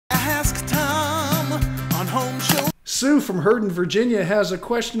Ask Tom on Home Show. Sue from Herndon, Virginia has a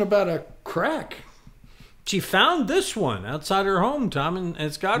question about a crack. She found this one outside her home, Tom, and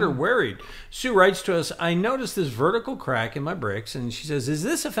it's got her worried. Sue writes to us, I noticed this vertical crack in my bricks, and she says, is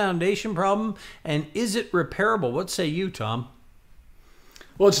this a foundation problem, and is it repairable? What say you, Tom?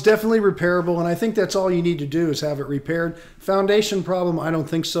 Well, it's definitely repairable, and I think that's all you need to do is have it repaired. Foundation problem, I don't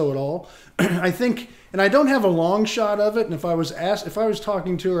think so at all. I think, and I don't have a long shot of it, and if I was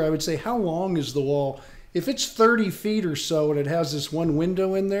talking to her, I would say, how long is the wall? If it's 30 feet or so and it has this one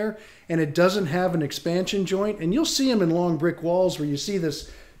window in there and it doesn't have an expansion joint, and you'll see them in long brick walls where you see this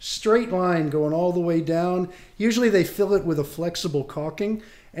straight line going all the way down. Usually they fill it with a flexible caulking,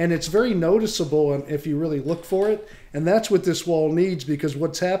 and it's very noticeable if you really look for it. And that's what this wall needs, because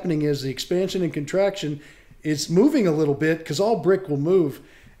what's happening is the expansion and contraction is moving a little bit, because all brick will move,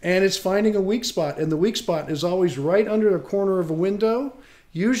 and it's finding a weak spot. And the weak spot is always right under the corner of a window,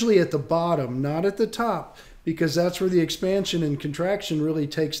 usually at the bottom, not at the top, because that's where the expansion and contraction really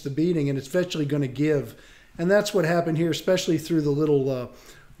takes the beating, and it's eventually going to give. And that's what happened here, especially through the little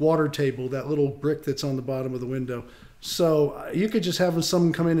water table, that little brick that's on the bottom of the window. So you could just have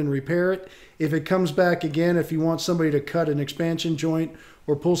someone come in and repair it. If it comes back again, if you want somebody to cut an expansion joint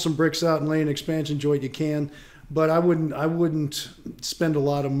or pull some bricks out and lay an expansion joint, you can. But I wouldn't spend a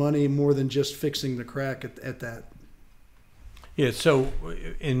lot of money more than just fixing the crack at that. Yeah, so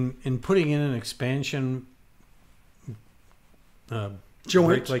in putting in an expansion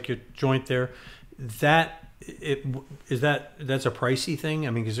joint, like your joint there, that's a pricey thing. I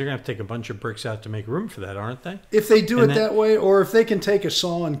mean, because they're gonna have to take a bunch of bricks out to make room for that, aren't they? If they do it that way, or if they can take a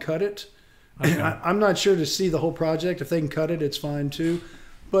saw and cut it. Okay. I'm not sure to see the whole project. If they can cut it, it's fine too.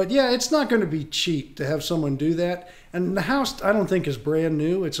 But yeah, it's not going to be cheap to have someone do that. And the house, I don't think, is brand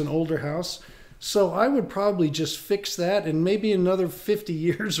new. It's an older house. So I would probably just fix that, and maybe another 50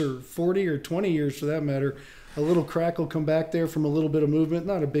 years or 40 or 20 years for that matter, a little crack will come back there from a little bit of movement.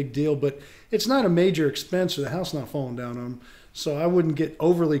 Not a big deal, but it's not a major expense, or the house not falling down on them. So I wouldn't get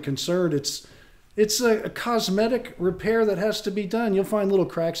overly concerned. It's a cosmetic repair that has to be done. You'll find little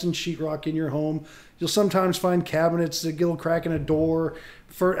cracks in sheetrock in your home. You'll sometimes find cabinets that get a little crack in a door.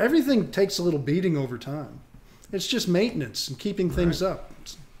 For everything takes a little beating over time. It's just maintenance and keeping things up.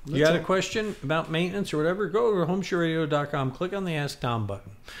 You got a question about maintenance or whatever, go over to HomeShowRadio.com, click on the Ask Tom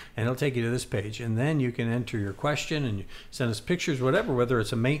button, and it'll take you to this page. And then you can enter your question and you send us pictures, whatever, whether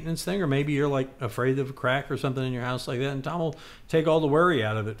it's a maintenance thing or maybe you're like afraid of a crack or something in your house like that. And Tom will take all the worry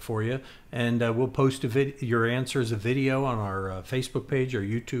out of it for you. And we'll post your answer as a video on our Facebook page or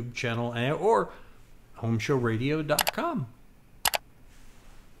YouTube channel or HomeShowRadio.com.